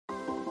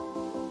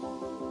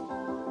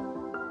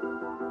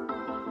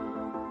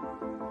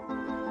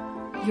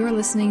You're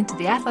listening to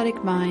The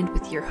Athletic Mind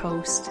with your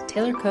hosts,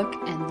 Taylor Cook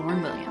and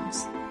Lauren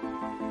Williams.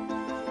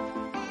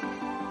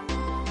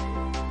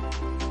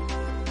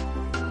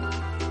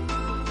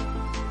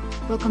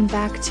 Welcome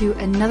back to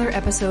another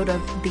episode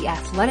of The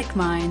Athletic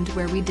Mind,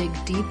 where we dig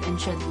deep and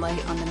shed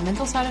light on the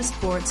mental side of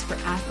sports for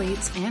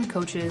athletes and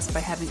coaches by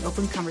having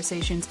open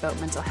conversations about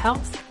mental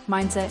health,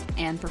 mindset,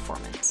 and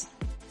performance.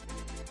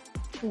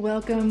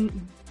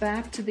 Welcome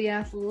back to The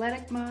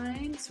Athletic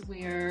Mind.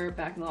 We're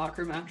back in the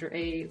locker room after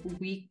a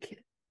week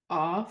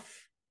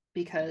off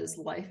because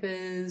life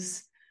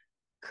is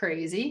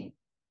crazy.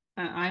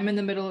 I'm in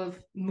the middle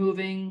of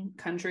moving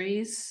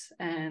countries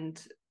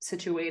and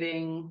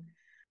situating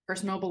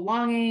personal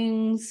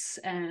belongings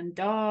and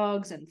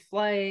dogs and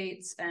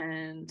flights,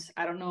 and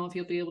I don't know if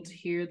you'll be able to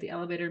hear the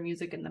elevator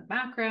music in the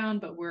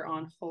background, but we're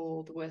on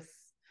hold with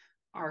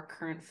our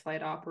current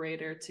flight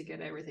operator to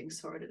get everything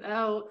sorted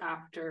out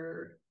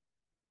after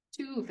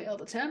 2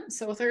 failed attempts.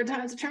 So third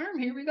time's a charm.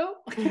 Here we go.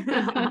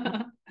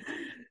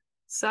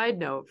 Side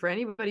note, for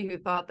anybody who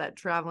thought that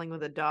traveling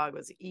with a dog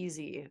was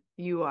easy,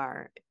 you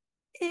are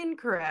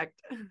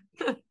incorrect.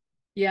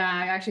 Yeah,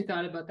 I actually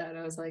thought about that.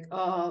 I was like,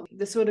 oh,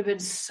 this would have been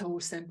so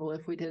simple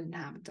if we didn't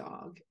have a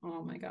dog.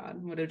 Oh my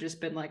God. Would have just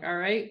been like, all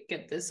right,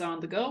 get this on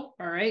the go.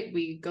 All right,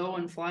 we go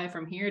and fly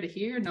from here to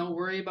here. No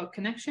worry about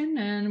connection,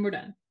 and we're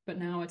done. But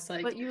now it's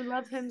like, but you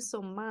love him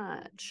so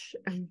much.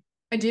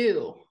 I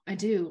do.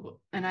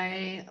 And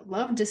I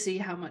love to see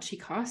how much he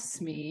costs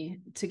me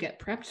to get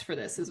prepped for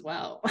this as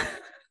well.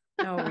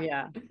 Oh,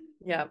 yeah.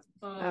 Yeah.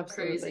 Oh,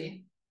 absolutely.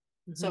 crazy.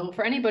 Mm-hmm. So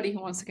for anybody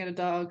who wants to get a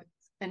dog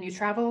and you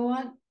travel a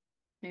lot,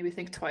 maybe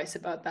think twice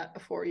about that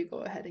before you go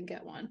ahead and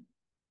get one.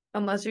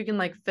 Unless you can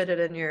like fit it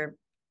in your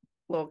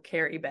little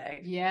carry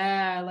bag.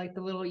 Yeah, like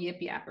the little yip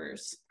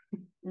yappers.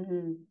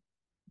 Mm-hmm.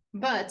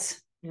 But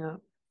yeah,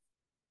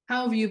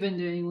 how have you been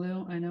doing,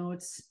 Lou? I know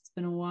it's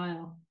been a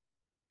while.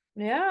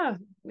 Yeah,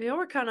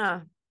 we're kind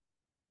of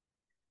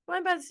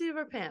flying by the seat of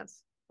our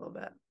pants a little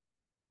bit,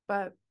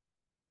 but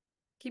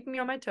keeping me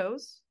on my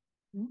toes.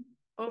 Mm-hmm.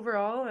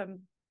 Overall, I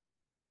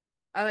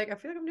feel like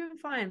I'm doing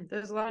fine.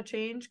 There's a lot of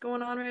change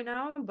going on right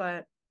now,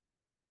 but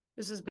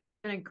this has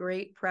been a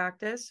great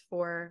practice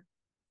for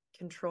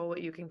control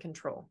what you can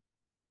control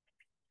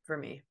for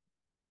me.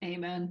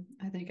 Amen.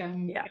 I think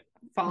I'm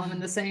falling in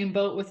the same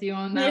boat with you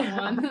on that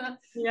one.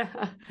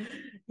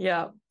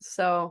 Yeah.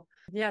 So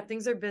yeah,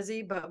 things are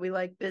busy, but we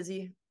like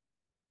busy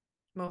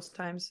most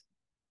times.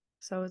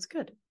 So it's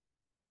good.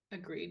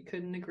 Agreed.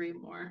 Couldn't agree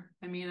more.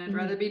 I mean, I'd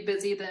rather be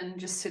busy than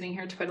just sitting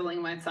here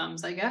twiddling my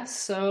thumbs, I guess.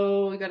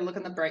 So we got to look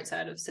on the bright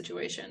side of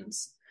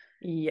situations.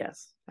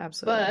 Yes,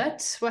 absolutely.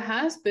 But what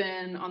has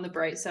been on the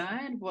bright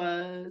side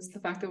was the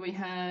fact that we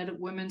had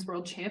Women's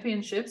World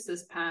Championships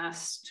this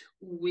past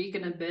week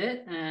and a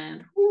bit.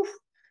 And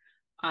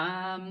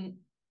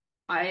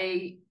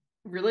I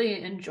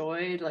really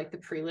enjoyed like the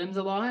prelims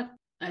a lot.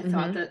 I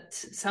thought that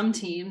some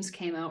teams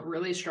came out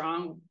really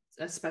strong,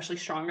 especially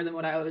stronger than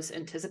what I was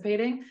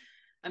anticipating.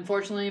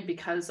 Unfortunately,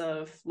 because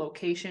of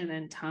location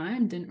and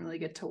time, didn't really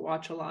get to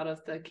watch a lot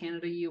of the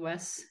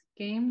Canada-US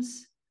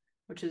games,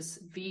 which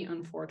is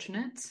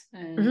unfortunate.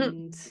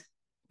 And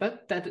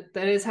but that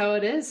is how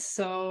it is.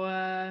 So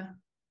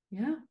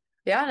yeah.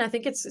 Yeah, and I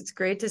think it's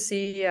great to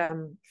see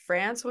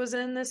France was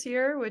in this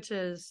year, which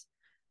is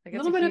like a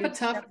little bit of a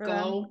tough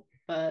go,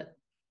 but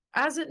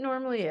as it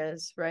normally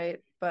is, right?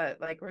 But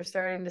like we're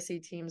starting to see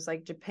teams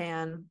like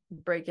Japan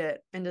break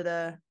it into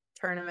the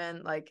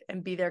tournament, like,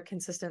 and be there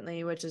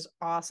consistently, which is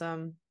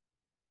awesome.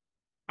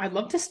 I'd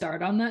love to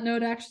start on that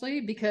note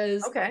actually,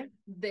 because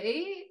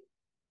they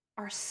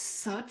are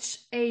such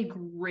a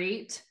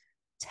great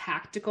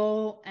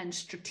tactical and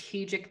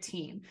strategic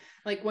team.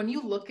 Like when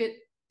you look at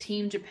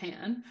Team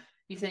Japan,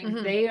 you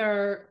think they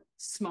are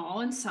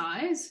small in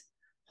size.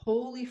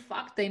 Holy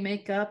fuck, they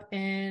make up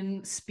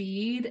in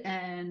speed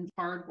and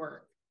hard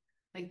work.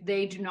 Like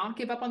they do not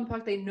give up on the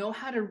puck. They know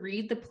how to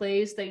read the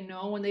plays. They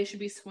know when they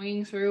should be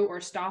swinging through or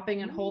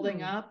stopping and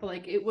holding up.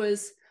 Like I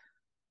was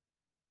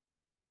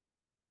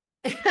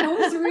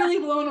really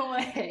blown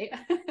away.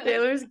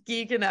 Taylor's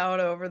geeking out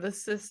over the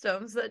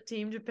systems that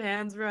Team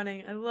Japan's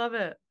running. I love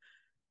it.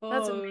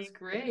 That's amazing. It was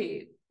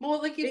great.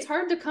 Well, like it's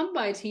hard to come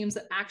by teams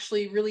that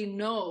actually really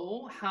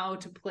know how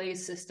to play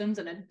systems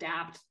and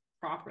adapt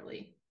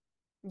properly.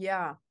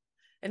 Yeah.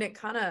 And it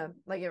kind of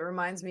like, it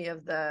reminds me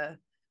of the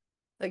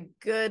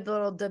good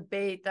little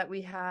debate that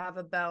we have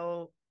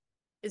about,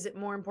 is it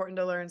more important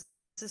to learn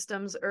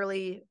systems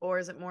early, or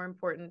is it more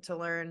important to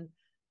learn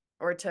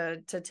or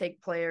to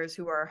take players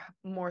who are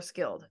more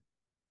skilled,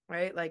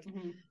 right? Like,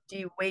 do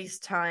you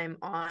waste time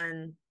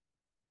on,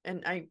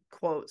 and I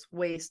quotes,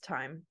 waste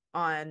time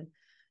on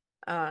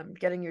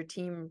getting your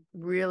team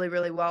really,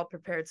 really well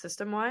prepared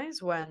system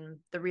wise, when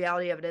the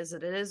reality of it is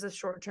that it is a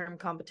short-term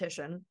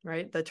competition,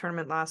 right? The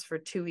tournament lasts for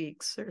 2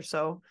 weeks or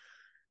so.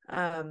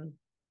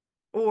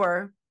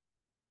 Or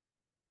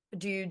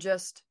do you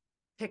just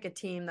pick a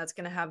team that's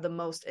going to have the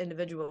most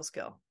individual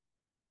skill?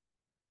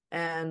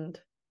 And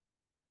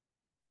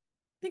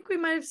I think we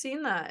might have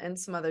seen that in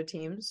some other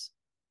teams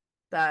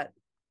that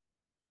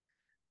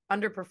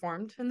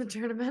underperformed in the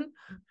tournament.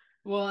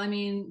 Well, I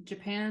mean,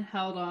 Japan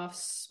held off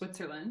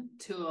Switzerland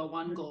to a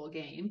 1-goal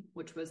game,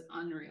 which was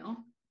unreal.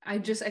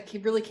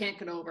 Really can't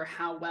get over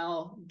how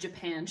well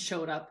Japan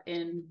showed up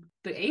in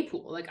the A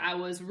pool. Like, I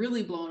was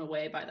really blown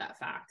away by that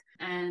fact.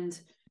 And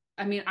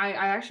I mean, I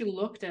actually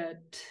looked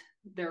at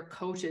their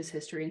coach's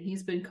history, and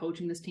he's been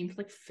coaching this team for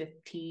like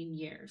 15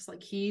 years.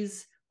 Like,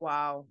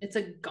 Wow. it's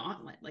a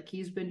gauntlet. Like,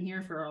 he's been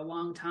here for a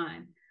long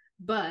time.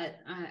 But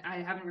I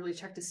haven't really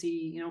checked to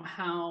see,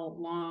 how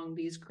long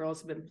these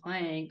girls have been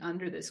playing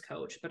under this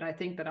coach. But I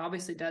think that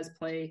obviously does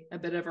play a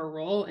bit of a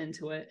role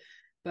into it.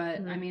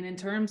 But I mean, in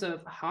terms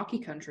of hockey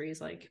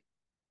countries, like,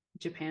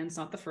 Japan's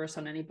not the first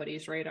on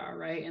anybody's radar,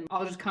 right? And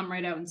I'll just come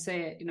right out and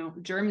say it.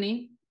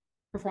 Germany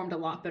performed a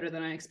lot better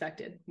than I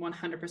expected.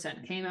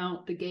 100% came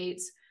out the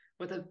gates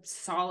with a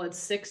solid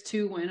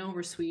 6-2 win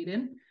over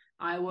Sweden.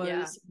 I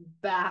was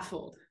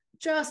baffled,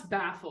 just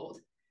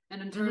baffled.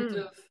 And in terms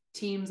of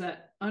teams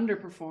that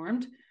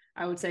underperformed,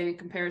 I would say in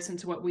comparison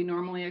to what we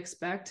normally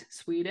expect,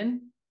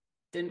 Sweden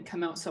didn't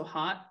come out so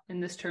hot in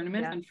this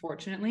tournament,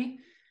 unfortunately.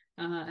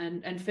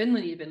 And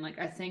Finland even, like,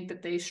 I think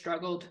that they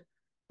struggled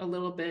a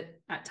little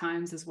bit at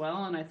times as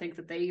well. And I think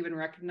that they even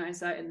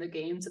recognized that in the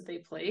games that they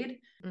played.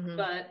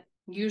 But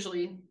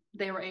usually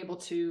they were able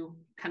to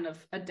kind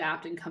of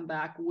adapt and come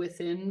back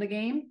within the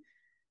game.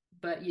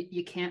 But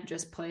you can't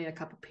just play a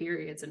couple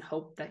periods and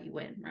hope that you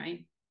win,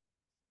 right?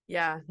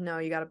 Yeah, no,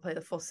 you got to play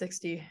the full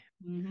 60.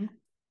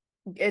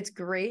 It's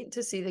great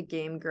to see the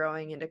game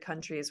growing into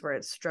countries where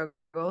it's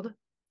struggled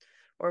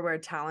or where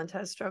talent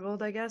has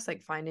struggled, I guess,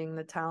 like finding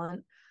the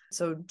talent.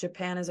 So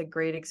Japan is a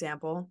great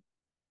example.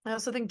 I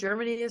also think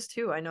Germany is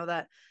too. I know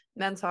that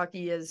men's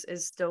hockey is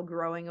still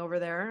growing over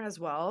there as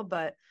well,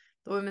 but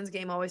the women's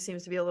game always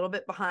seems to be a little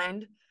bit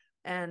behind,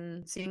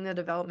 and seeing the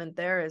development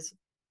there is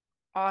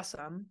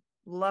awesome.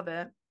 Love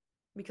it,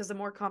 because the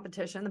more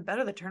competition, the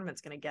better the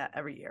tournament's going to get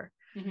every year.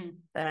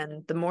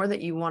 And the more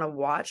that you want to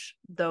watch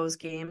those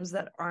games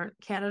that aren't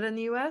Canada and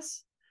the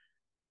US,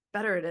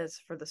 better it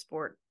is for the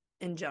sport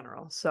in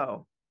general.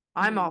 So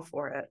I'm all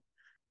for it.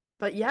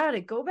 But yeah, to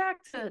go back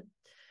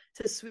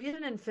to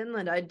Sweden and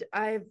Finland,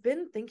 I've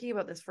been thinking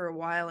about this for a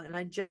while, and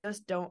I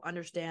just don't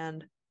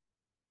understand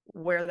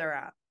where they're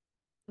at.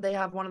 They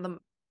have one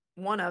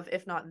of,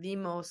 if not the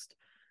most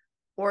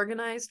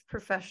organized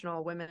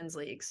professional women's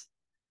leagues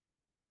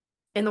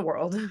in the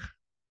world.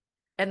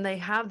 And they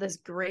have this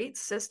great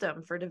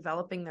system for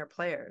developing their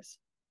players,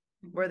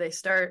 where they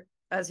start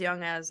as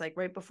young as like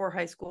right before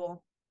high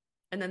school.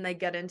 And then they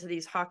get into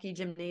these hockey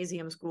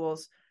gymnasium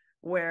schools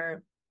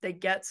where they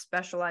get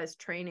specialized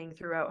training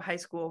throughout high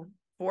school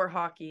for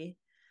hockey.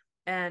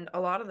 And a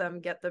lot of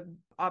them get the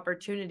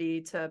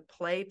opportunity to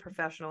play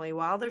professionally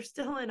while they're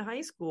still in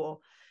high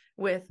school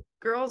with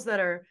girls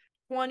that are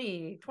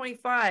 20,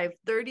 25,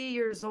 30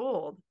 years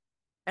old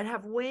and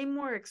have way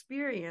more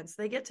experience.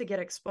 They get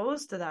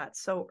exposed to that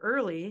so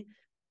early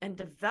and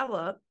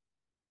develop,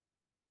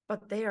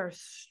 but they are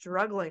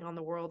struggling on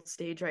the world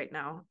stage right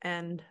now.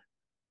 And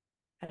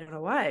I don't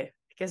know why.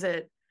 Is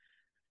it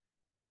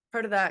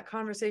part of that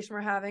conversation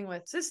we're having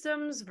with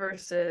systems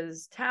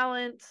versus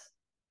talent?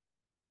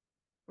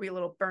 Are we a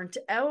little burnt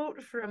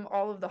out from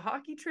all of the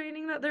hockey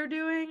training that they're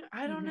doing?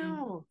 I don't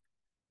know.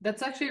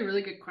 That's actually a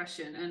really good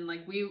question. And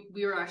like we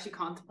were actually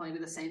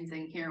contemplating the same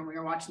thing here when we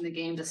were watching the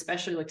games,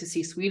 especially like to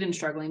see Sweden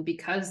struggling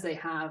because they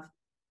have,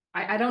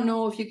 I don't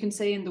know if you can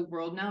say in the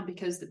world now,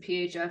 because the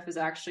PHF is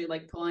actually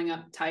like pulling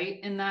up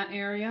tight in that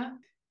area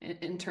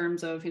in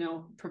terms of,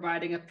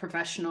 providing a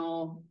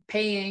professional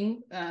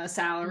paying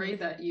salary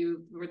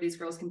where these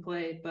girls can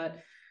play. But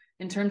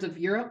in terms of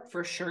Europe,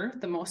 for sure,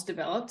 the most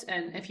developed.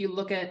 And if you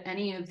look at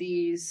any of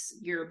these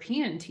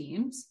European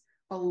teams,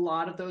 a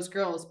lot of those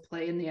girls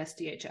play in the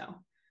SDHL.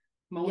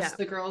 Most of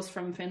the girls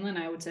from Finland,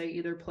 I would say,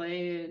 either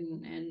play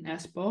in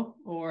Espoo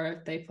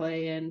or they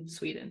play in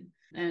Sweden.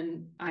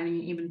 And I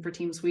mean, even for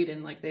Team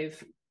Sweden, like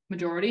they've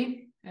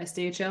majority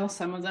SDHL,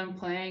 some of them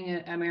playing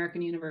at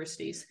American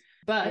universities.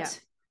 But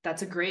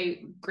that's a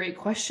great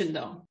question,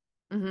 though.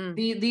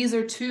 These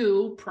are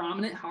two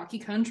prominent hockey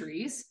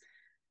countries,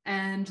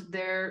 and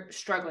they're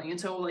struggling. And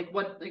so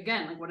what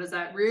does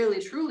that really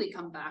truly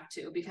come back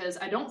to? Because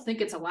I don't think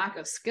it's a lack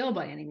of skill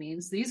by any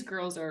means. These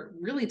girls are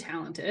really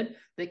talented.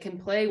 They can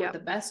play with the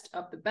best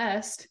of the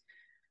best,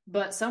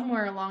 but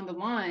somewhere along the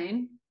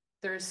line,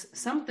 there's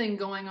something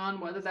going on,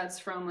 whether that's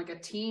from like a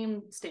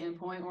team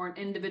standpoint or an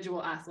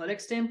individual athletic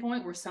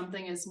standpoint, where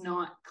something is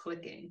not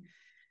clicking.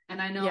 And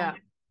I know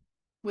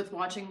with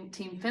watching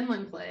Team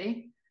Finland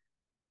play,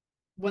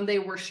 when they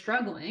were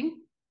struggling,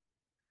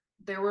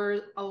 there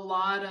were a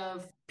lot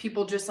of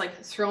people just like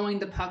throwing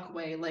the puck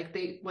away. Like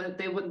they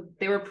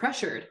were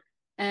pressured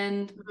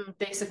and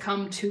they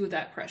succumbed to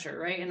that pressure.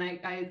 Right. And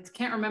I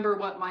can't remember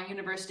what my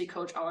university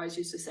coach always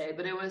used to say,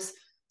 but it was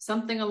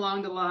something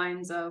along the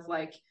lines of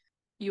like,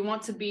 you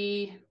want to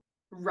be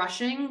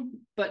rushing,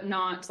 but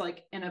not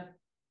like in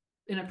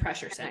a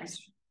pressure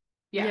sense.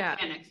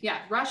 Panic.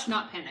 Rush,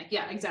 not panic.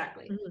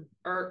 Exactly.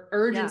 Or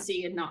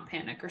urgency and not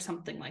panic, or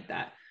something like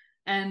that.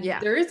 And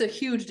there is a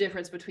huge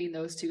difference between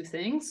those two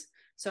things.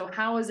 So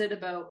how is it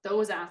about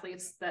those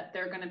athletes that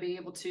they're going to be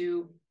able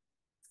to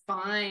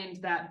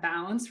find that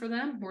balance for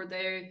them where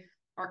they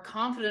are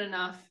confident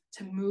enough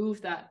to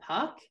move that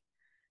puck?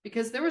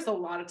 Because there was a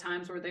lot of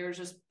times where they were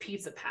just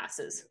pizza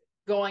passes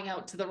going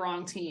out to the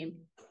wrong team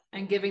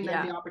and giving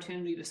them the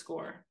opportunity to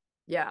score.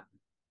 Yeah.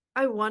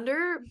 I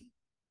wonder,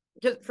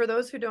 just for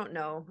those who don't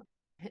know,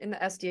 in the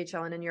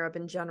SDHL and in Europe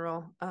in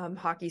general,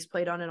 hockey's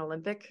played on an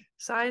Olympic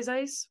size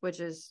ice,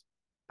 which is,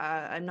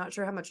 I'm not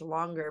sure how much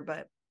longer,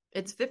 but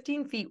it's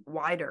 15 feet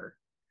wider.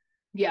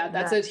 Yeah,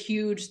 that's a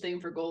huge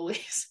thing for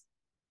goalies.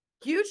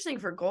 Huge thing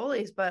for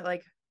goalies, but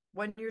like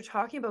when you're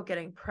talking about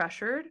getting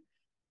pressured,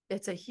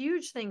 it's a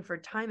huge thing for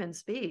time and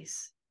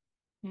space.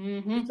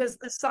 Because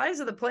the size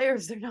of the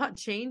players, they're not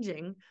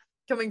changing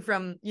coming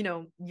from, you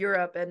know,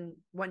 Europe, and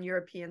when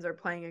Europeans are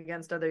playing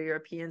against other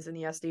Europeans in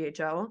the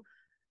SDHL,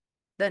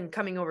 then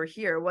coming over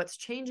here, what's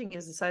changing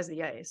is the size of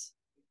the ice.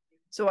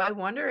 So I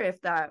wonder if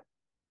that,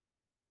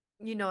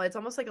 you know, it's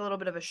almost like a little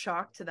bit of a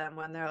shock to them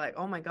when they're like,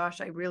 oh my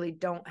gosh, I really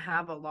don't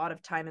have a lot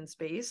of time and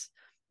space.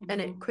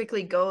 And it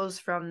quickly goes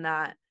from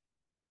that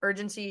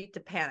urgency to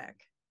panic,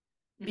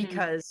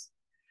 because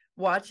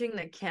watching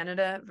the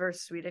Canada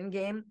versus Sweden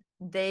game,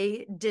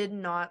 they did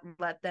not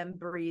let them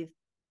breathe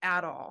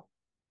at all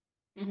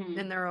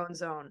in their own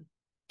zone.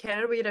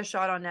 Canada would get a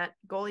shot on net.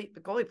 The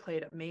goalie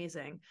played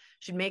amazing.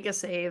 She'd make a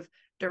save,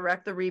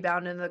 direct the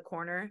rebound into the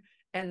corner,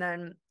 and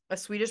then a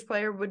Swedish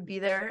player would be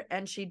there,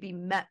 and she'd be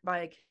met by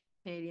a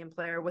Canadian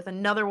player with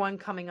another one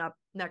coming up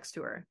next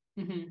to her.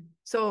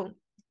 So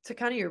to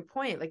kind of your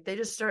point, like they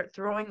just start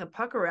throwing the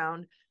puck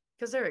around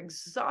because they're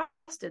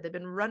exhausted. They've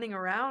been running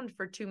around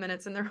for 2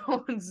 minutes in their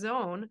own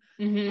zone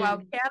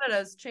while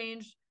Canada's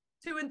changed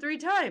 2 and 3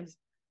 times.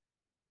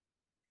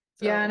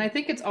 So. Yeah, and I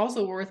think it's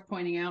also worth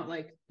pointing out,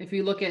 like, if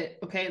you look at,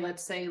 okay,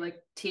 let's say like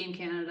Team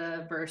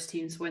Canada versus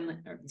Team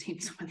Sweden, or Team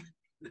Sweden.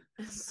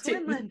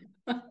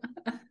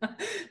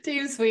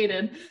 Team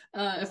Sweden.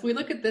 If we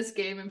look at this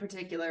game in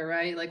particular,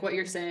 right, like what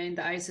you're saying,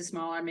 the ice is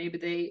smaller. Maybe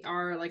they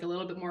are like a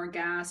little bit more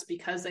gassed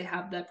because they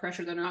have that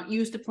pressure. They're not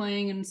used to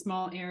playing in a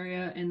small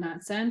area in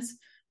that sense.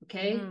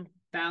 Okay,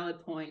 valid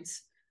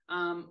points.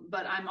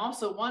 But I'm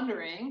also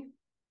wondering,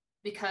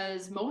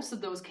 because most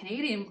of those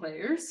Canadian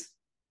players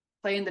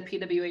play in the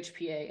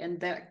PWHPA, and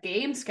that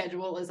game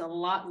schedule is a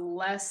lot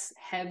less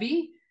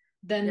heavy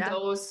than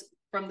those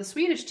from the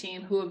Swedish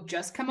team who have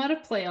just come out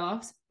of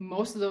playoffs.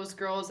 Most of those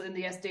girls in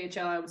the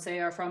SDHL, I would say,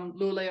 are from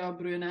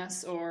Luleå,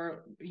 Brynäs,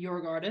 or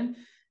Djurgården,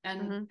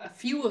 and a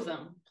few of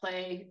them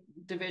play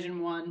Division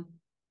One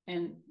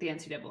in the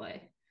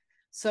NCAA.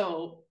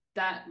 So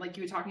that, like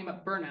you were talking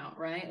about burnout,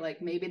 right?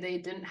 Like maybe they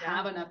didn't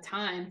have enough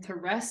time to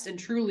rest and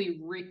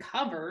truly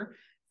recover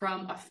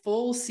from a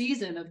full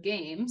season of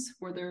games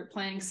where they're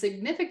playing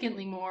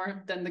significantly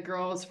more than the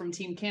girls from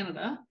Team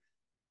Canada.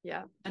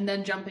 Yeah. And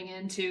then jumping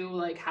into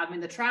like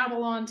having the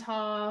travel on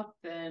top,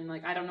 and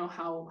like I don't know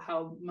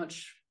how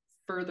much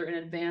further in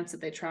advance that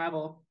they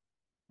travel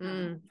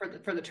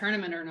for the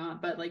tournament or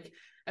not, but like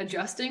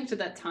adjusting to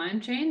that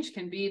time change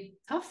can be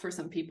tough for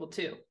some people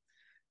too.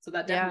 So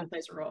that definitely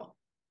plays a role.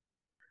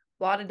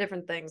 A lot of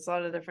different things, a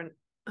lot of different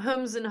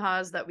hums and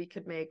haws that we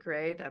could make,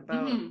 right?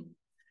 About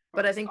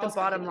but I think the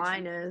bottom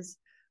line is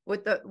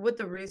with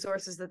the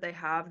resources that they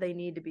have, they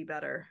need to be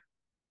better.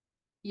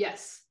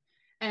 Yes.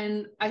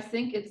 And I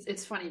think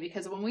it's funny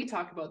because when we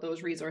talk about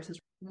those resources,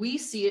 we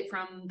see it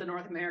from the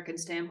North American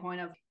standpoint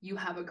of you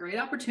have a great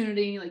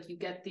opportunity, like you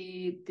get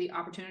the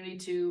opportunity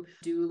to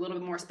do a little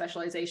bit more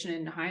specialization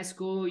in high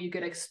school. You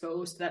get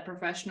exposed to that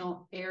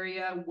professional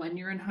area when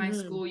you're in high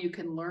school. You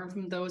can learn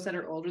from those that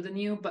are older than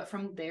you. But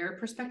from their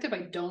perspective,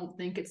 I don't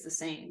think it's the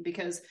same,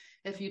 because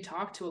if you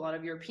talk to a lot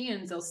of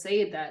Europeans, they'll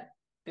say that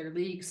their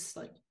league's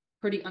like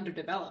pretty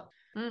underdeveloped.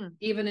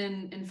 Even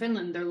in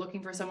Finland, they're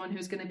looking for someone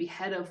who's going to be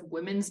head of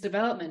women's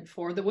development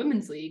for the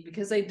women's league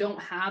because they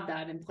don't have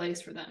that in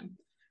place for them.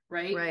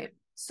 Right.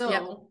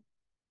 So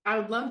I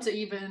would love to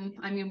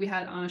we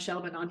had Anna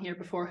Shelbin on here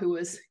before, who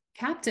was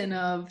captain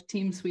of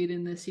Team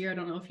Sweden this year. I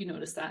don't know if you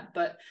noticed that,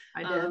 but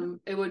I did.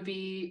 It would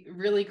be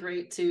really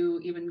great to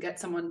even get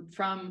someone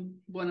from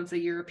one of the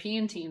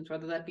European teams,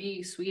 whether that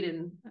be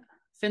Sweden,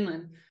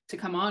 Finland, to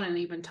come on and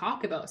even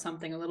talk about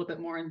something a little bit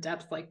more in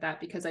depth like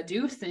that, because I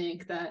do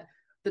think that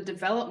the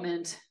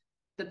development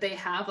that they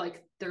have,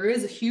 like there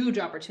is a huge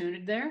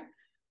opportunity there,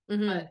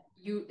 but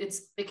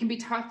it can be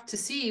tough to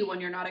see when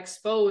you're not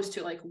exposed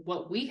to like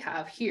what we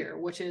have here,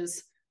 which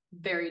is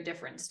very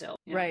different still.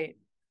 Right.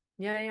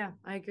 Yeah.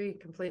 I agree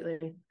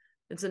completely.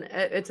 It's an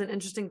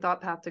interesting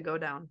thought path to go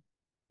down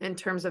in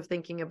terms of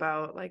thinking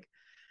about, like,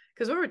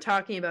 because what we're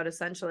talking about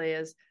essentially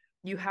is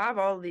you have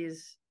all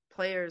these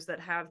players that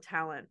have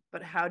talent,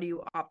 but how do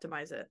you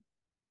optimize it?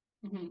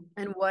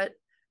 And what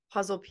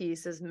puzzle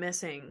piece is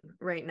missing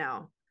right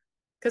now?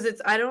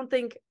 Because I don't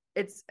think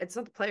it's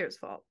not the player's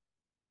fault.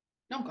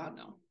 No, God,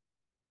 no.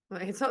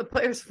 Like, it's not the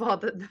player's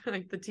fault that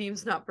like the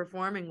team's not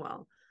performing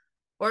well.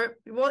 Or,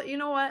 well, you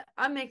know what?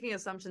 I'm making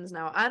assumptions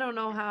now. I don't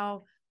know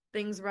how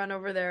things run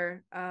over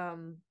there.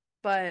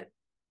 But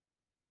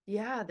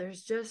yeah,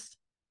 there's just,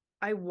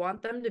 I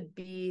want them to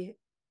be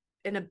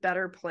in a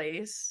better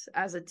place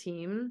as a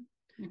team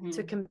to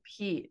Mm-hmm.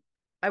 compete.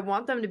 I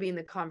want them to be in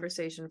the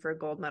conversation for a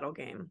gold medal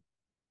game.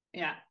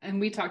 Yeah, and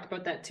we talked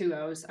about that too.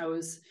 I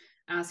was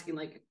asking,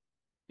 like,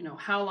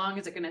 how long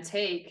is it going to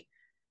take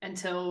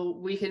until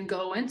we can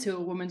go into a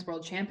women's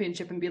world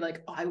championship and be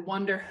like, oh, I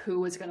wonder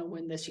who is going to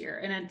win this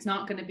year. And it's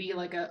not going to be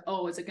like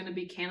is it going to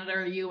be Canada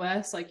or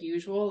US like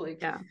usual?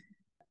 Like, Yeah.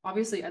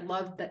 obviously, I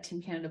love that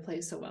Team Canada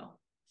plays so well.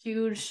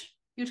 Huge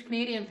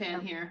Canadian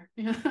fan here.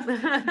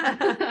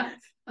 Yeah.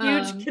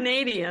 Huge um,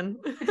 Canadian.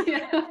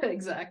 yeah,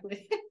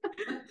 exactly.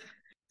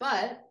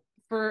 But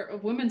for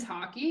women's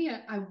hockey,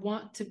 I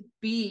want to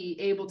be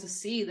able to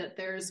see that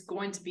there's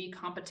going to be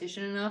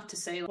competition enough to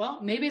say, well,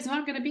 maybe it's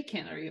not going to be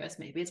Canada or US.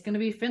 Maybe it's going to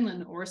be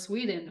Finland or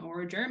Sweden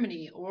or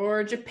Germany or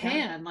Yeah.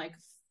 Japan. Like,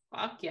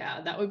 fuck yeah,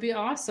 that would be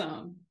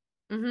awesome.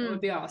 That would Mm-hmm.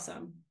 be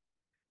awesome.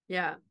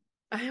 Yeah.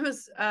 I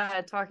was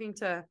talking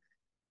to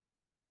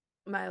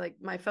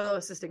my fellow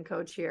assistant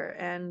coach here,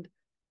 and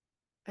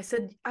I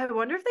said, I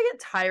wonder if they get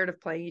tired of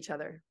playing each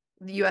other,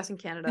 the US and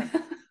Canada.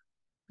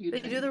 You'd They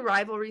do the think.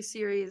 rivalry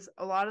series.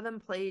 A lot of them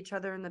play each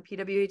other in the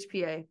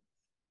PWHPA,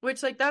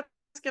 which like that's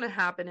going to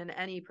happen in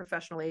any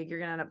professional league. You're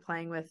going to end up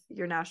playing with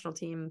your national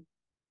teammates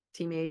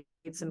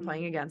and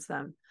playing Mm-hmm. against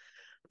them.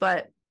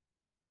 But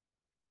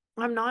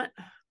I'm not.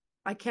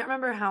 I can't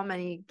remember how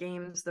many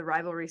games the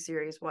rivalry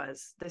series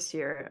was this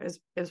year.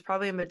 It was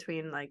probably in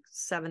between like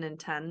 7 and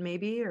 10,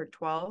 maybe, or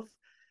 12.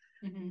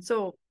 Mm-hmm.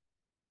 So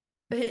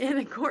in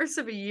the course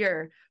of a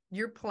year,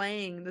 you're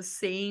playing the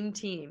same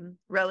team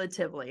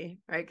relatively,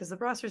 right? Because the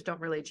rosters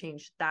don't really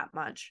change that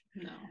much.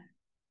 No.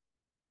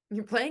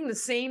 You're playing the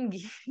same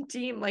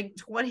team like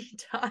 20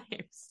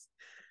 times.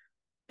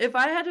 If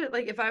I had to,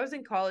 like, if I was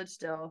in college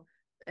still,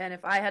 and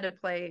if I had to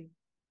play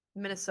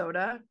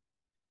Minnesota,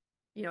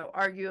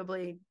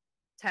 arguably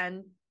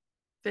 10,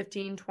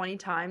 15, 20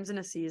 times in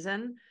a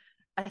season,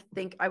 I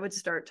think I would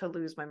start to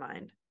lose my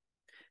mind.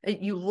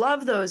 You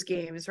love those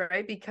games,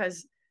 right?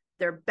 Because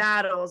they're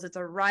battles, it's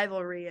a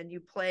rivalry, and you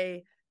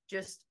play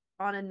just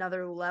on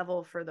another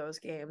level for those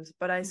games.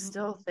 But I Mm-hmm.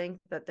 still think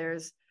that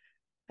there's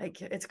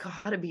like, it's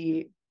got to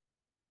be,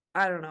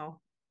 I don't know,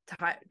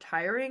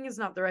 tiring is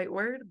not the right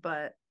word,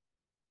 but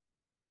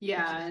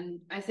Yeah, and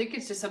I think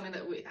it's just something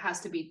that has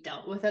to be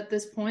dealt with at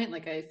this point.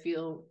 Like, I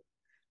feel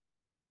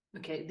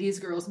okay, these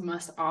girls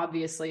must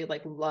obviously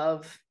like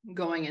love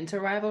going into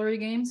rivalry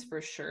games for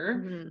sure.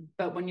 mm-hmm.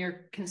 But when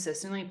you're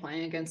consistently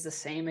playing against the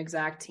same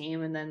exact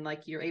team and then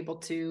like you're able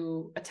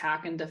to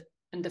attack and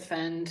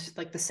defend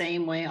like the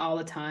same way all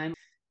the time,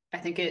 I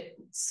think it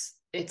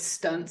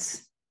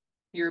stunts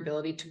your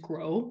ability to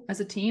grow as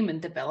a team and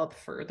develop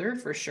further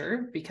for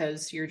sure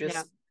because you're Yeah.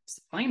 just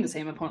playing the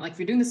same opponent. Like if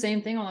you're doing the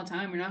same thing all the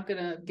time, you're not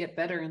gonna get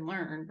better and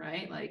learn,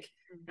 right? Like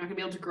you're not gonna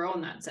be able to grow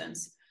in that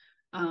sense.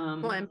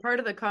 Well, and part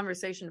of the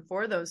conversation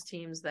for those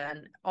teams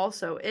then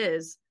also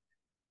is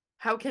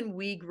how can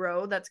we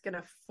grow that's going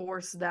to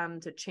force them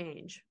to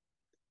change?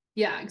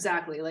 Yeah,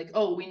 exactly. Like,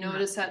 oh, we Yeah.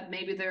 notice that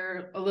maybe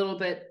they're a little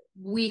bit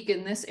weak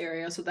in this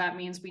area. So that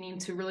means we need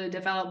to really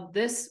develop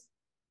this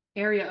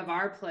area of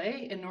our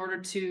play in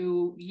order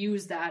to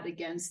use that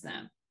against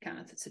them, kind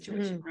of the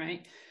situation, Mm-hmm.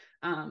 right?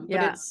 But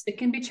Yeah. it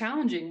can be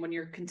challenging when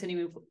you're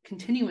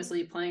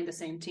continuously playing the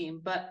same team.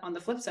 But on the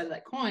flip side of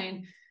that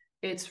coin,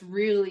 it's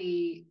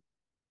really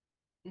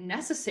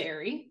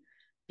necessary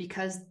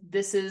because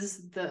this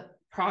is the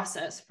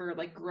process for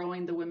like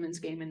growing the women's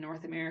game in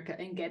North America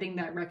and getting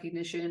that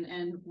recognition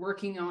and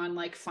working on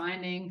like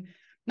finding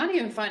not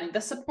even finding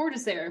the support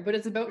is there, but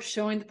it's about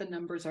showing that the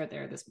numbers are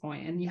there at this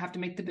point and you have to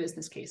make the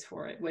business case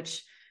for it,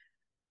 which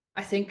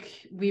I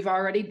think we've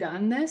already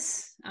done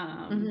this.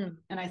 Mm-hmm.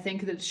 And I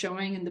think that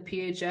showing in the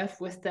PHF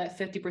with that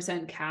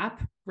 50%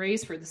 cap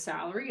raise for the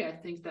salary, I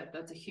think that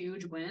that's a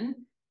huge win.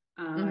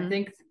 I Mm-hmm.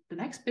 think the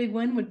next big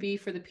win would be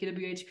for the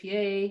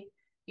PWHPA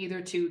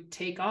either to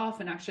take off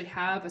and actually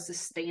have a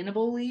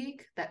sustainable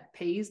league that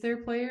pays their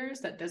players,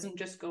 that doesn't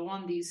just go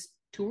on these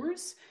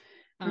tours,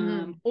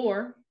 Mm-hmm.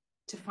 or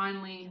to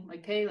finally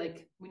like, hey,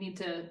 like we need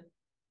to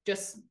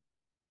just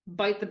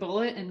bite the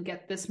bullet and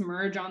get this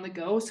merge on the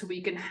go so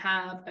we can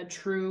have a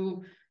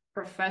true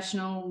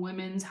professional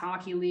women's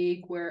hockey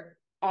league where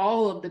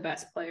all of the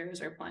best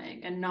players are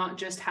playing and not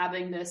just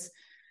having this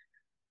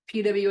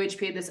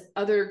PWHP, this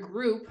other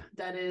group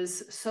that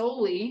is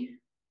solely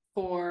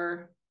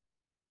for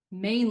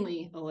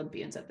mainly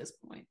Olympians at this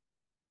point.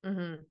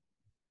 Mm-hmm.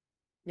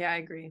 Yeah, I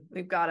agree.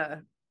 We've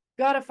gotta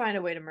find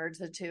a way to merge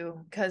the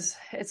two because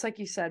it's like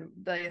you said,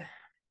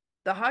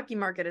 the hockey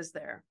market is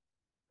there,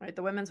 right?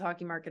 The women's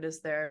hockey market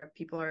is there.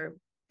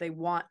 They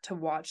want to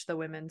watch the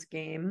women's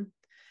game,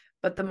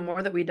 but the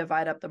more that we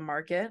divide up the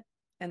market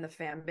and the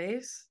fan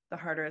base, the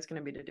harder it's going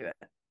to be to do it.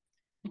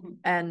 Mm-hmm.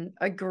 And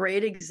a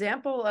great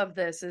example of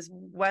this is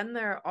when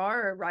there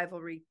are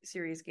rivalry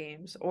series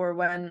games or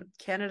when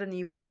Canada and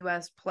the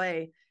US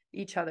play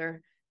each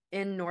other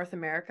in North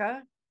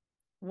America,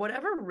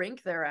 whatever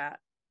rink they're at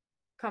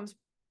comes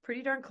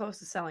pretty darn close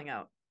to selling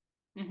out.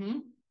 Mm-hmm.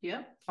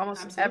 Yeah,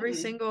 Almost every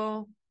absolutely.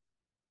 single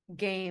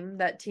game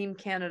that Team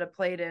Canada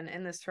played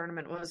in this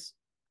tournament was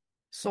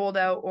sold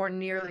out or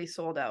nearly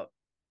sold out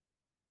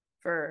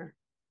for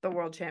the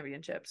World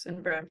Championships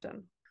in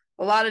Brampton.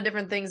 A lot of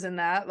different things in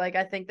that. Like,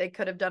 I think they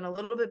could have done a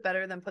little bit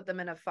better than put them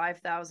in a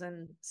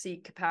 5,000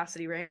 seat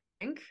capacity rink,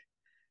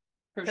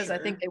 because sure. I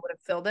think they would have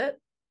filled it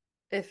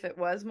if it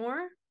was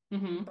more.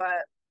 Mm-hmm.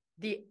 But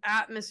the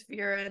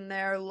atmosphere in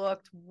there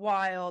looked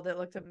wild. It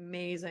looked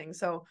amazing.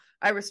 So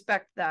I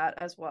respect that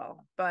as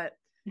well. But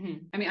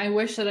Mm-hmm. I mean, I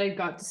wish that I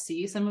got to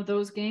see some of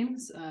those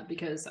games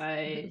because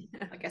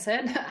like I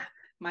said,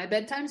 my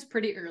bedtime's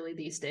pretty early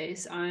these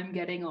days. I'm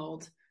getting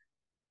old.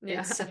 yeah.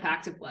 It's a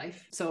fact of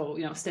life. So,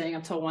 staying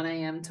up till 1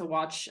 a.m. to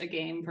watch a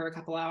game for a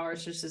couple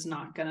hours just is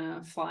not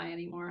gonna fly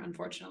anymore,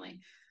 unfortunately.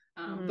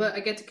 But I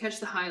get to catch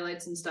the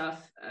highlights and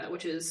stuff,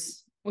 which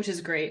is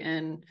great.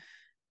 And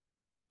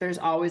there's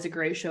always a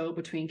great show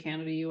between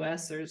Canada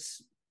US.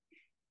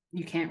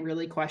 You can't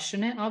really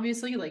question it,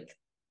 obviously. Like,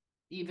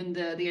 even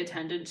the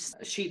attendance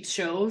sheet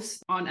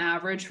shows, on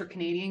average for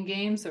Canadian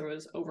games, there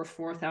was over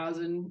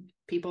 4,000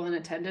 people in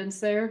attendance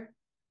there,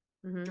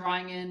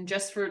 drawing in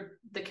just for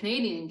the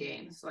Canadian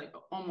games, like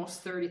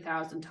almost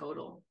 30,000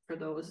 total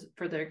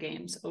for their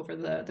games over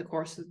the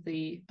course of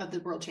the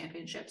World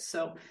Championships.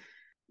 So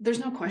there's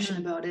no question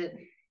about it.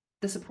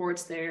 The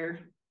support's there,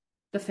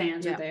 the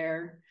fans are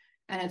there,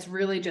 and it's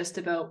really just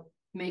about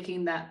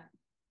making that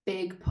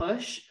big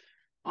push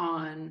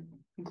on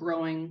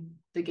growing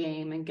the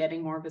game and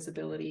getting more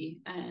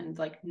visibility, and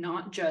like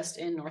not just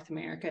in North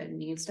America, it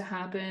needs to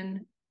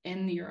happen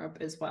in Europe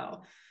as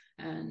well.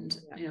 And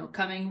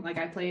coming, like,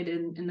 I played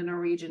in the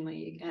Norwegian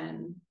league,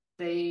 and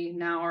they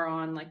now are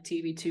on like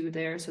TV2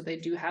 there, so they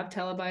do have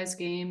televised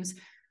games.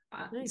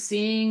 Nice.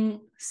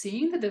 Seeing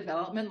the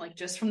development, like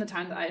just from the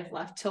time that I've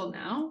left till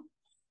now,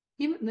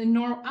 even the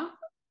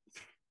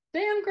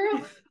damn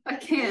girl, I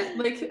can't,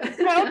 like,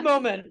 proud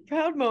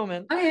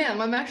moment.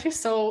 I'm actually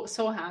so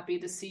happy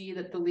to see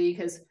that the league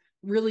has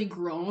really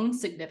grown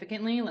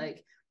significantly.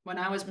 Like, when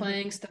I was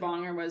playing,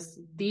 Stavanger was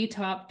the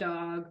top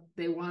dog.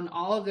 They won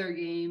all of their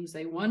games.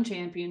 They won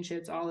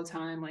championships all the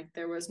time. Like,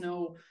 there was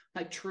no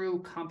like true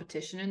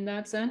competition in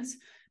that sense.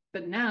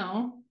 But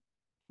now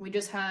we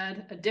just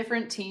had a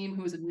different team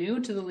who was new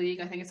to the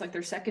league. I think it's like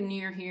their second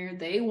year here.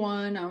 They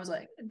won. I was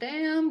like,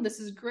 damn, this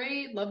is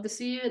great. Love to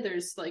see it.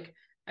 There's like,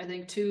 I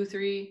think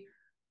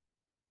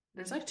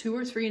there's like 2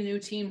 or 3 new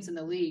teams in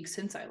the league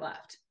since I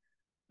left.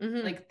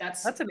 Like,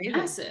 that's amazing.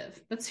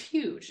 Massive. That's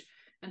huge.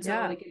 And so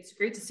like, it's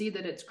great to see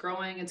that it's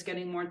growing. It's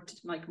getting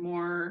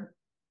more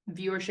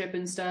viewership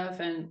and stuff.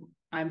 And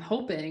I'm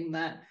hoping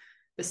that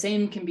the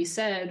same can be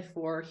said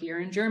for here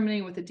in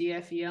Germany with the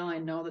DFEL. I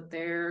know that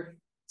they're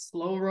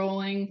slow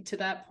rolling to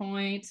that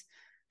point.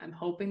 I'm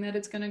hoping that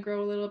it's going to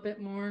grow a little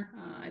bit more.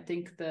 I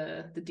think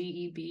the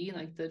DEB,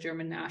 like the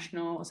German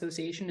National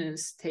Association,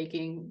 is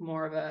taking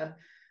more of a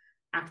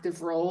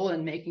active role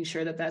in making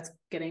sure that that's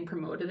getting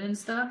promoted and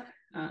stuff.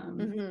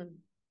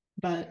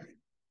 But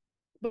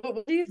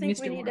what do you think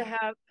we need to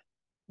have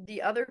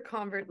the other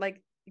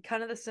like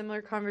kind of the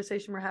similar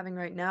conversation we're having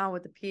right now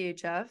with the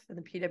PHF and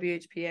the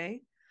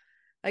PWHPA?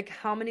 Like,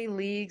 how many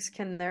leagues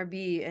can there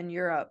be in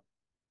Europe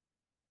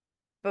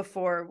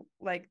before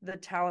like the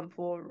talent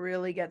pool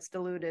really gets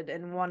diluted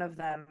in one of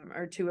them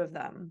or 2 of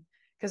them?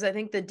 Because I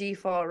think the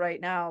default right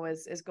now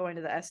is going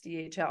to the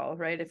SDHL,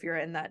 right? If you're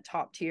in that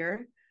top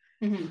tier.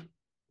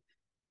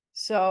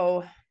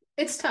 So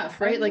it's tough,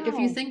 right? Like, if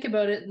you think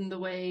about it in the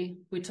way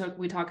we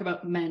talk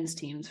about men's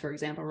teams, for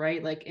example,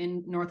 right? Like,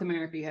 in North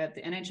America, you have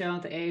the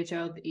NHL, the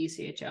AHL, the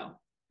ECHL,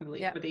 I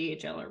believe, or the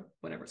AHL, or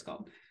whatever it's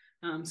called.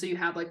 So you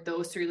have like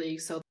those 3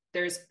 leagues. So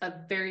there's a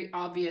very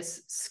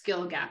obvious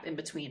skill gap in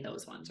between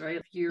those ones, right?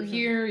 If you're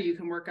here, you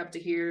can work up to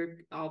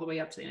here, all the way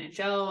up to the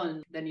NHL,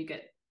 and then you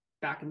get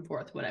back and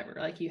forth, whatever.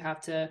 Like, you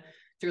have to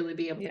really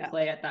be able to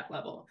play at that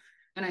level.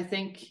 And I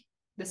think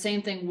the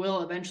same thing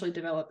will eventually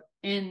develop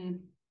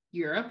in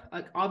Europe.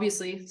 Like,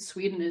 obviously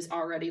Sweden is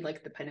already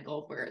like the pinnacle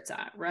of where it's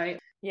at, right?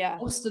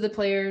 Most of the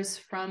players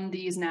from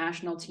these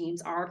national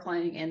teams are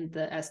playing in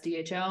the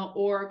SDHL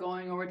or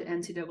going over to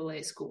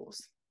NCAA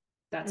schools.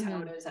 That's how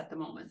it is at the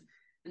moment.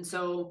 And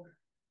so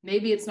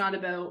maybe it's not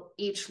about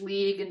each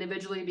league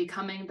individually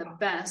becoming the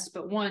best,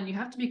 but one, you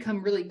have to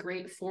become really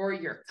great for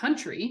your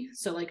country.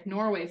 So like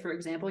Norway, for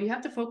example, you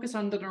have to focus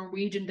on the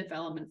Norwegian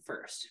development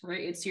first,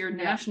 right? It's your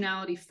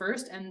nationality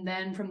first, and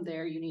then from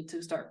there you need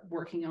to start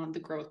working on the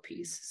growth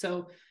piece.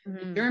 So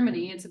in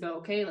Germany, it's about,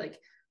 okay, like,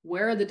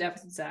 where are the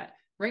deficits at?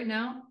 Right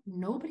now,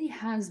 nobody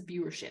has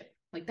viewership.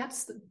 Like,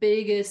 that's the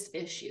biggest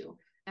issue.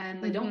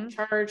 And they don't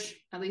charge,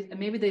 at least, and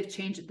maybe they've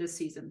changed it this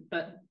season,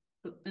 but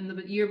in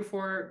the year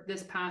before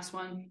this past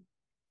one,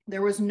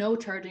 there was no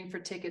charging for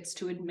tickets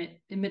to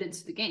admittance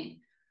to the game.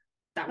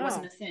 That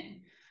wasn't a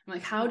thing. I'm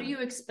like, how do you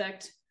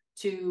expect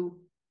to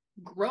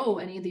grow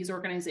any of these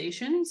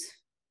organizations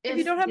if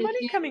you don't have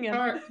money coming in?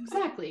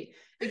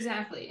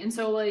 Exactly. And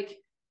so like,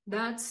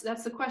 that's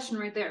the question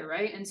right there,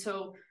 right? And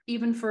so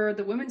even for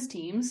the women's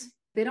teams,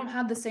 they don't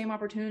have the same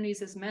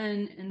opportunities as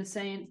men in the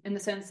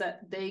sense that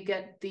they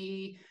get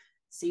the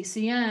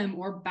CCM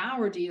or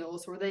Bauer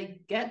deals where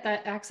they get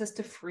that access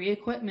to free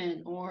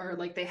equipment, or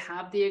like they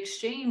have the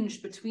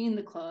exchange between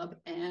the club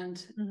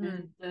and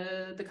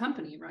the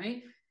company,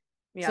 right?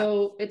 Yeah.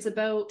 So it's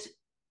about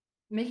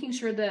making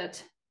sure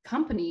that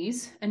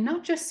companies, and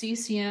not just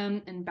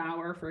CCM and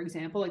Bauer, for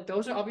example, like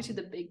those are obviously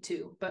the big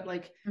two, but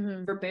like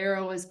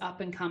Verbero is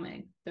up and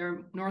coming.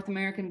 They're North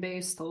American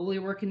based, slowly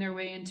working their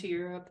way into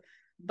Europe.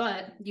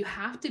 But you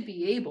have to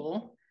be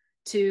able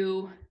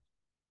to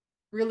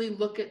really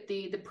look at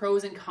the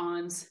pros and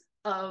cons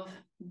of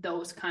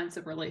those kinds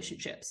of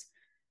relationships.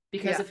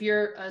 Because if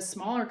you're a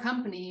smaller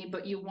company,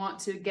 but you want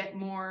to get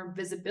more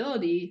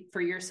visibility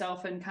for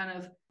yourself and kind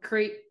of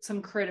create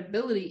some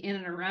credibility in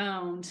and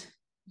around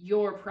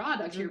your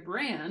product, your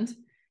brand,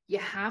 you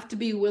have to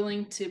be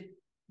willing to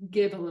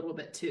give a little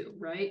bit too,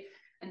 right?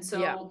 And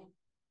so,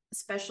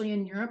 especially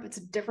in Europe, it's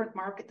a different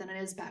market than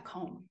it is back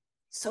home.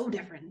 So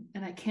different.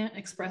 And I can't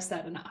express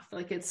that enough.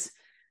 Like it's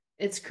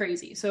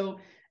crazy. So,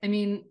 I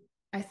mean,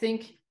 I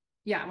think,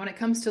 yeah, when it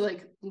comes to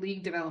like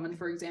league development,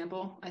 for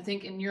example, I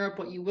think in Europe,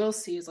 what you will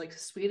see is like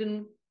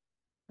Sweden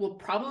will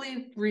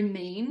probably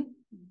remain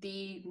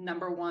the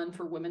number one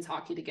for women's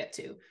hockey to get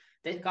to.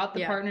 They've got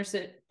the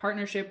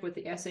partnership with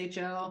the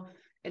SHL.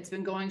 It's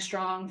been going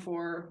strong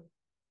for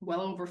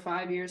well over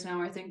 5 years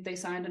now. I think they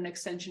signed an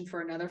extension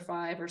for another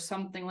 5 or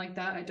something like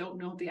that. I don't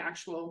know the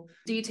actual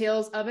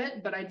details of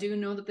it, but I do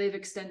know that they've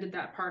extended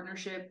that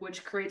partnership,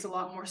 which creates a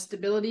lot more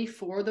stability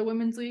for the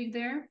women's league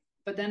there.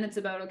 But then it's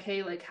about,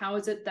 okay, like how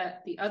is it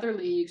that the other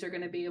leagues are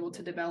going to be able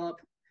to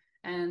develop,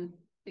 and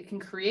it can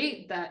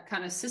create that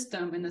kind of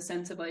system in the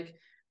sense of like,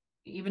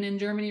 even in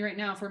Germany right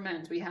now for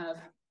men's, we have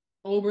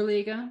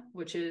Oberliga,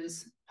 which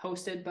is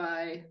hosted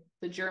by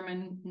the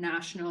German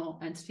national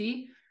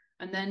entity,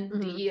 and then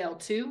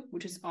DEL2,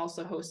 which is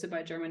also hosted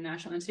by German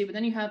national entity. But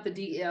then you have the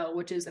DEL,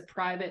 which is a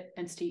private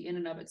entity in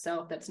and of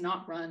itself that's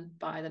not run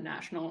by the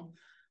National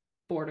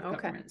Board of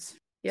Governments.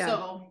 Yeah.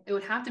 So it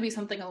would have to be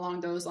something along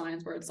those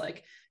lines where it's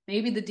like,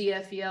 maybe the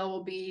DFEL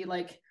will be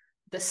like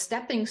the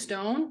stepping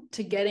stone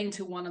to getting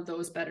to one of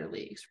those better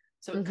leagues.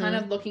 So kind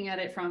of looking at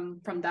it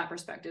from that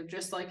perspective,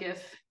 just like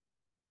if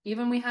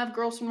even we have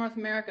girls from North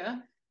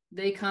America,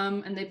 they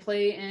come and they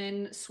play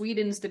in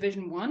Sweden's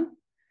Division 1,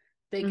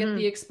 they get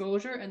the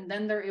exposure, and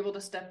then they're able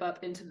to step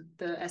up into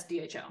the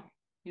SDHL.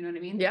 You know what I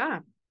mean? Yeah,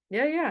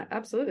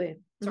 absolutely.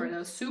 Sorry, that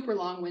was super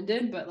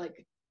long-winded, but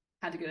like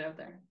had to get it out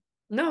there.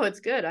 No, it's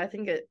good. I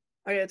think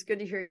it's good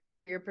to hear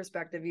your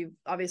perspective. You've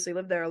obviously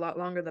lived there a lot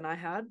longer than I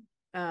had.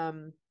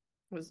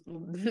 Was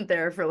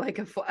there for like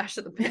a flash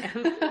of the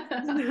pan.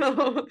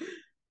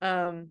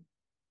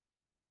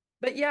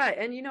 But yeah,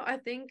 and I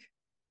think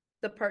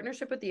the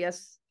partnership with the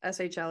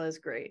SHL is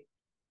great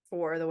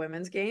for the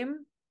women's game.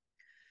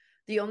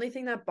 The only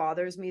thing that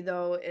bothers me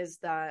though is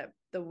that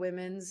the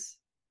women's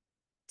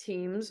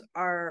teams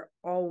are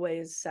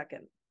always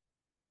second.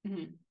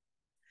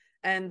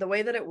 And the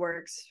way that it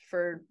works,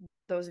 for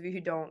those of you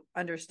who don't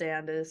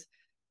understand, is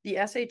the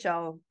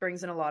SHL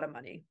brings in a lot of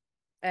money.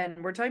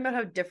 And we're talking about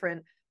how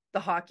different the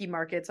hockey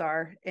markets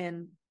are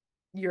in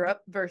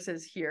Europe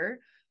versus here.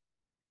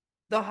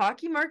 The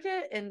hockey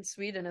market in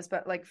Sweden is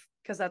like,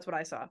 because that's what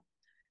I saw.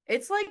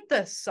 It's like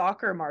the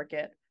soccer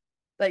market.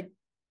 Like,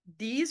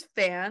 these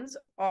fans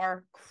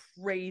are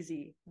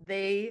crazy.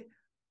 They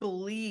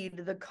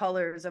bleed the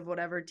colors of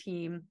whatever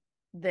team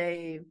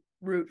they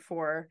root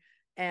for.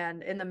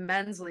 And in the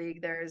men's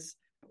league, there's,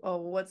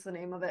 what's the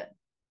name of it?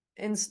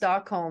 In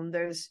Stockholm,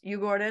 there's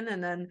Djurgården,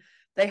 and then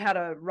they had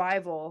a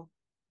rival,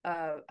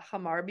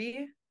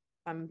 Hammarby.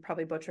 I'm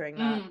probably butchering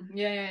that.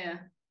 Yeah.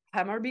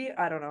 Hammarby?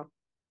 I don't know.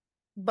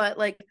 But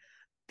like,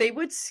 they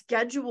would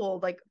schedule,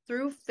 like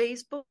through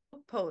Facebook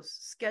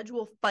posts,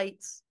 schedule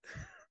fights.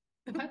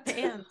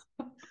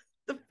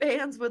 The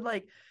fans would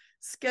like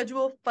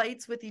schedule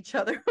fights with each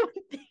other on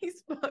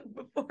Facebook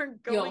before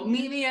going. Yo,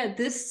 meet me at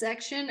this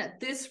section, at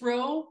this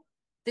row,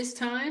 this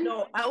time.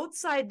 No,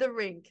 outside the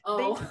rink.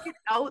 They took it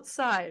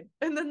outside,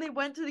 and then they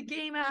went to the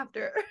game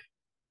after.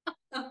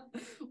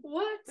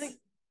 What? Like,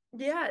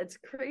 yeah, it's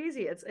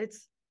crazy.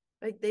 It's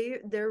like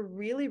they're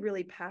really,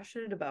 really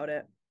passionate about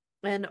it.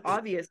 And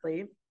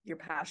obviously, you're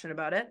passionate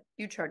about it.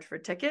 You charge for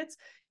tickets,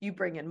 you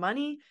bring in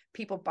money,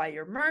 people buy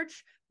your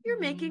merch, you're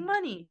making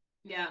money.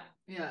 Yeah.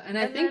 And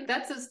I think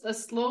that's a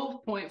slow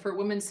point for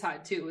women's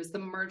side too, is the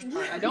merch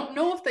part. I don't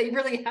know if they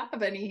really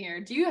have any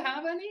here. Do you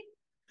have any?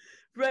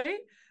 Right?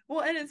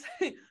 Well, and it's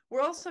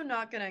we're also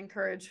not going to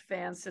encourage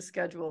fans to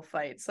schedule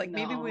fights. Like,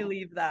 maybe we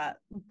leave that.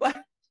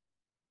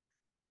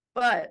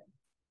 But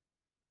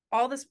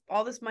all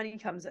this money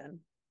comes in,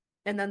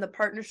 and then the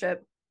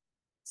partnership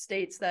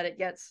states that it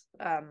gets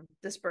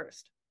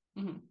dispersed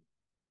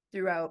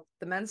throughout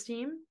the men's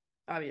team,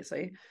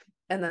 obviously,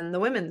 and then the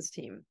women's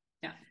team.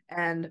 Yeah.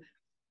 And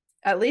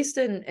at least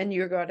in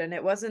Djurgården,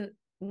 it wasn't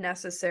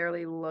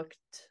necessarily looked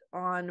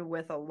on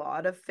with a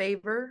lot of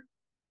favor.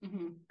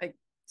 Like,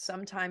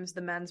 sometimes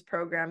the men's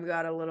program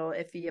got a little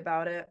iffy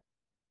about it.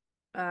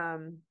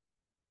 And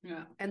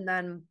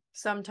then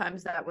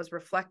sometimes that was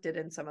reflected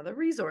in some of the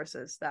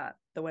resources that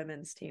the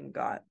women's team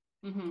got.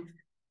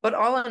 But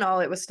all in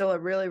all, it was still a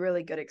really,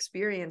 really good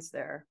experience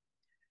there.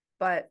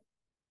 But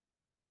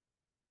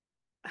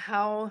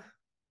how,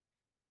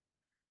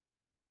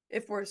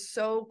 if we're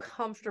so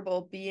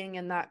comfortable being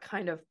in that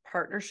kind of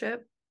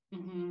partnership,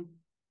 Mm-hmm.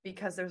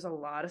 because there's a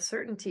lot of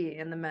certainty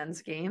in the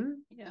men's game,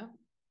 Yeah.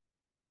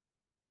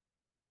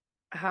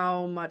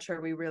 how much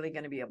are we really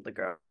going to be able to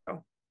grow?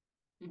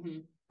 Mm-hmm.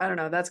 I don't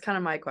know. That's kind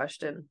of my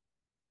question.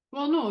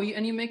 Well, no,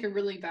 and you make a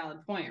really valid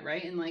point,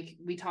 right? And like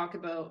we talk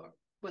about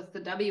with the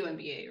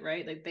WNBA,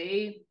 right? Like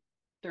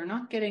they're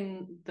not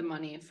getting the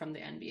money from the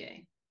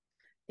NBA.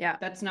 Yeah.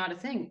 That's not a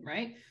thing,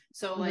 right?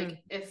 So Mm-hmm.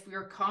 like if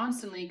we're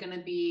constantly going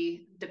to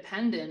be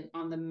dependent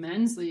on the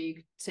men's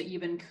league to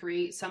even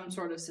create some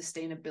sort of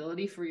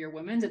sustainability for your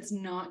women's, it's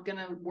not going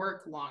to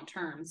work long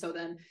term. So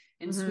then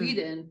in Mm-hmm.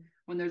 Sweden,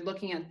 when they're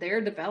looking at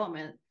their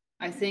development,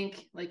 I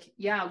think like,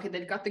 yeah, okay,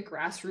 they've got the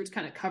grassroots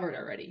kind of covered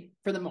already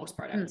for the most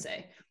part, I would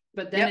say.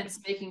 But then Yep. it's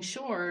making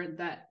sure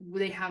that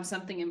they have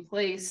something in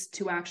place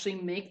to actually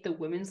make the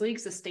women's league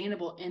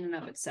sustainable in and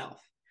of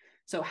itself.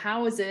 So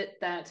how is it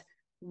that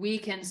we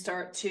can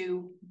start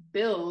to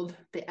build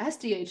the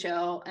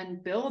SDHL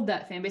and build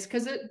that fan base?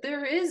 Because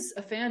there is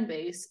a fan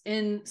base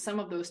in some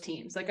of those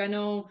teams. Like I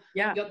know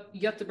Yeah.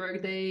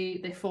 Göteborg,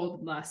 they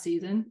folded last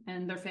season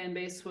and their fan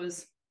base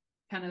was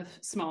kind of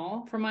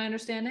small from my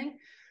understanding.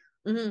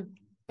 Mm-hmm.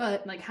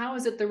 But like, how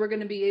is it that we're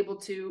going to be able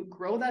to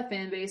grow that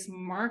fan base,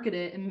 market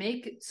it, and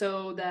make it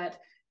so that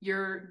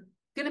you're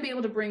going to be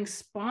able to bring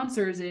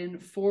sponsors in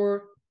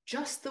for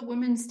just the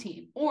women's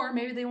team? Or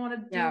maybe they want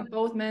to do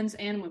both men's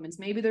and women's.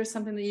 Maybe there's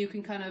something that you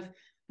can kind of,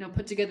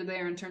 put together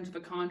there in terms of a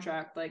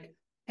contract. Like,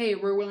 hey,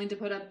 we're willing to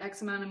put up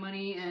X amount of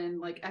money and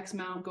like X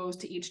amount goes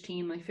to each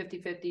team, like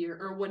 50-50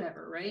 or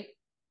whatever, right?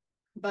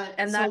 But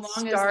And so that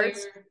long as they're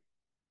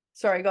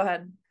sorry, go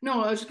ahead.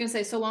 no, I was just gonna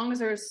say, so long as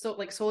they're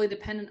solely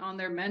dependent on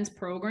their men's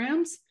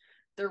programs,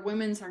 their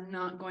women's are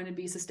not going to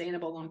be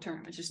sustainable long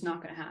term. It's just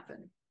not going to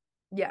happen.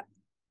 Yeah,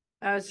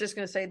 I was just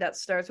going to say that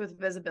starts with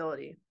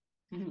visibility,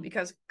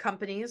 because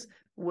companies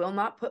will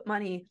not put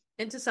money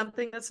into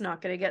something that's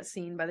not going to get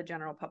seen by the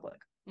general public.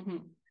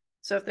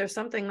 So if there's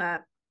something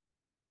that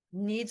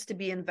needs to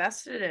be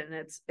invested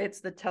in,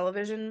 it's the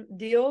television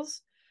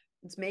deals.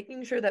 It's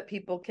making sure that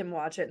people can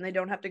watch it and they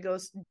don't have to go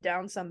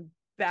down some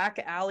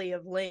back alley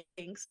of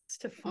links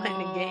to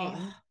find a game.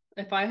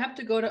 If I have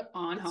to go to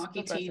On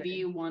Hockey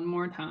TV one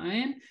more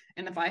time,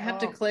 and if I have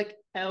to click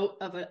out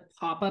of a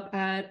pop-up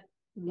ad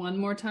one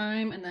more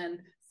time, and then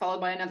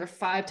followed by another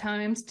 5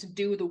 times to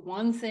do the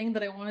one thing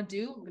that I want to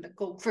do, I'm gonna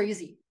go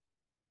crazy.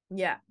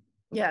 Yeah,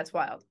 it's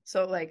wild.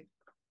 So like,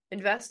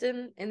 invest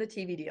in the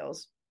TV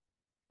deals,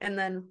 and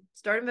then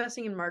start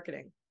investing in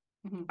marketing.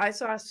 I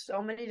saw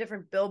so many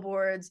different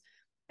billboards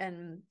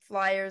and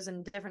flyers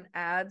and different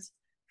ads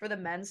for the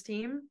men's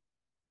team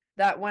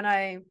that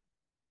when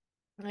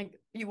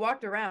you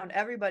walked around,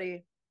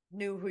 everybody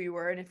knew who you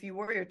were. And if you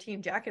wore your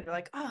team jacket, they're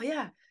like, oh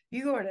yeah,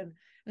 you Gordon.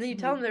 And then you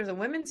tell them there's a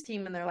women's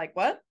team and they're like,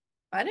 what?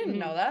 I didn't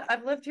know that.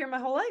 I've lived here my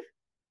whole life.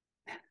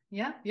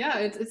 Yeah.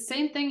 It's the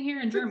same thing here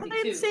in Germany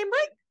too. The same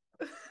break.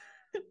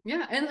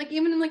 Yeah, and like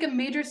even in like a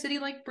major city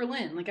like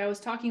Berlin, like I was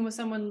talking with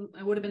someone,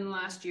 it would have been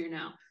last year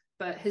now,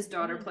 but his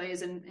daughter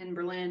plays in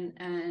Berlin,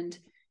 and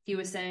he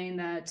was saying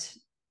that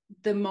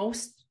the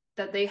most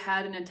that they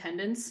had in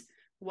attendance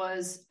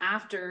was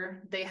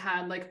after they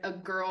had like a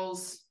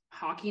girls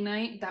hockey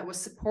night that was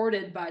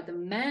supported by the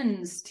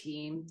men's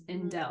team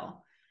in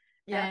Dell.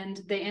 Yeah. And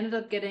they ended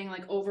up getting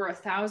like over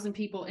 1,000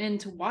 people in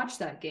to watch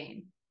that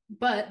game.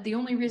 But the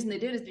only reason they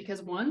did is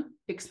because one,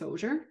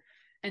 exposure,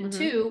 and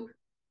two,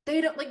 they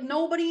don't like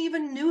nobody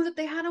even knew that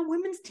they had a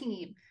women's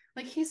team.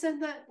 Like he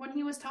said that when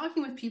he was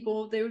talking with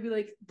people, they would be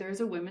like,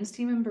 there's a women's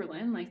team in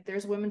Berlin, like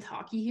there's women's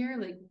hockey here,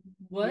 like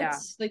what? Yeah.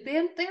 Like they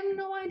have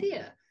no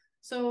idea.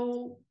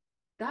 So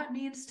that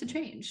needs to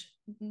change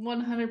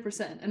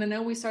 100%. And I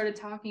know we started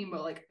talking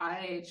about like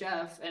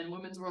IIHF and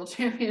women's world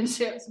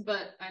championships,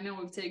 but I know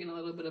we've taken a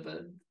little bit of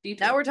a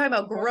detour. Now we're talking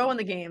about growing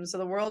the game, so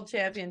the world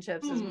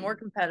championships is more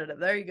competitive.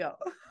 There you go.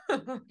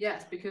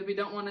 Yes, because we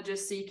don't want to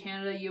just see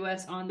Canada,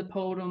 US on the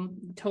podium.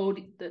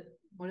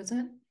 What is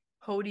it?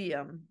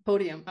 Podium.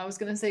 I was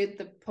gonna say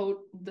the totem.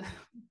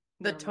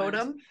 The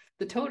totem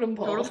pole. Totem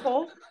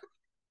pole.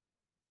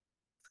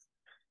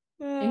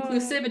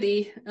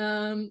 Inclusivity.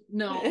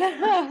 No.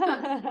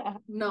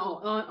 No,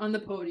 on the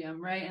podium,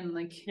 right? And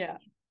like,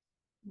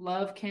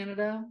 love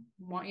Canada.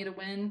 Want you to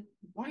win.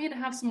 Want you to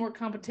have some more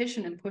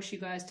competition and push you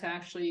guys to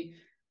actually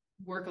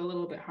work a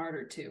little bit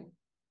harder too.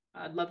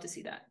 I'd love to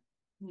see that.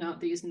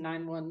 Not these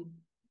 9-1,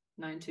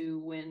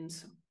 9-2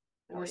 wins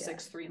or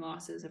 6-3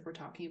 losses if we're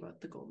talking about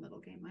the gold medal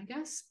game, I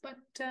guess. But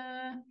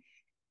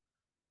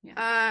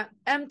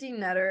empty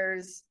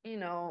netters,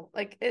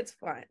 like it's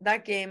fine.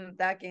 That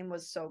game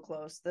was so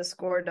close. The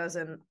score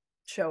doesn't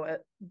show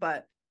it,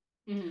 but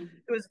it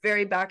was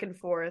very back and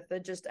forth.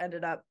 It just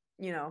ended up,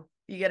 you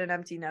get an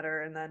empty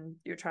netter and then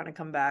you're trying to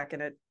come back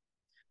and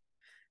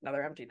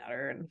another empty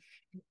netter. And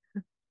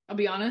I'll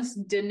be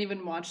honest, didn't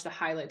even watch the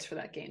highlights for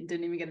that game.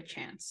 Didn't even get a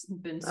chance.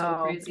 Been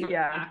so crazy with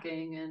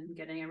packing and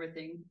getting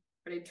everything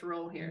ready to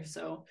roll here.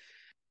 So,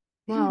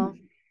 well,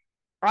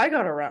 I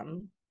gotta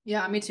run.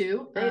 Yeah, me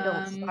too. They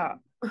don't stop.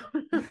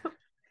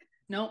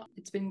 No,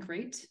 it's been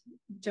great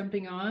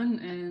jumping on,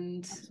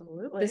 and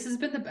absolutely, this has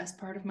been the best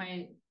part of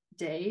my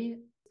day.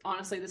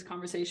 Honestly, this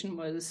conversation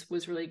was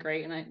really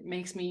great, and it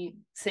makes me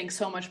think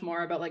so much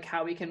more about like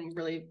how we can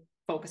really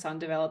focus on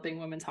developing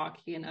women's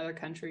hockey in other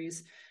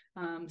countries.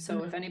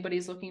 So if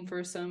anybody's looking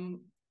for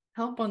some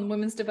help on the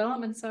women's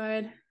development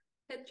side,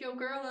 hit your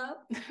girl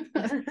up.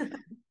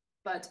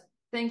 But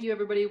thank you,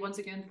 everybody, once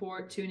again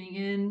for tuning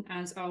in.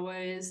 As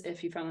always,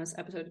 if you found this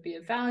episode to be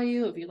of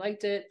value, if you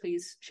liked it,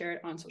 please share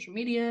it on social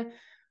media,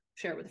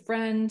 share it with a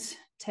friend,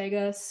 tag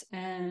us,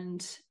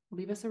 and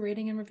leave us a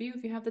rating and review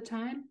if you have the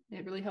time.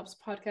 It really helps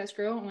the podcast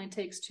grow. It only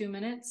takes 2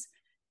 minutes,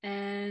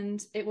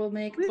 and it will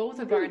make both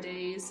of our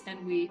days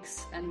and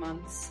weeks and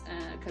months,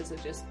 because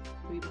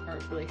we are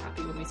really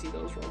happy when we see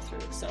those roll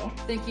through. So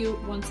thank you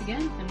once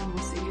again, and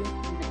we'll see you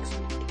next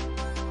week.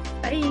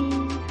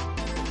 Bye.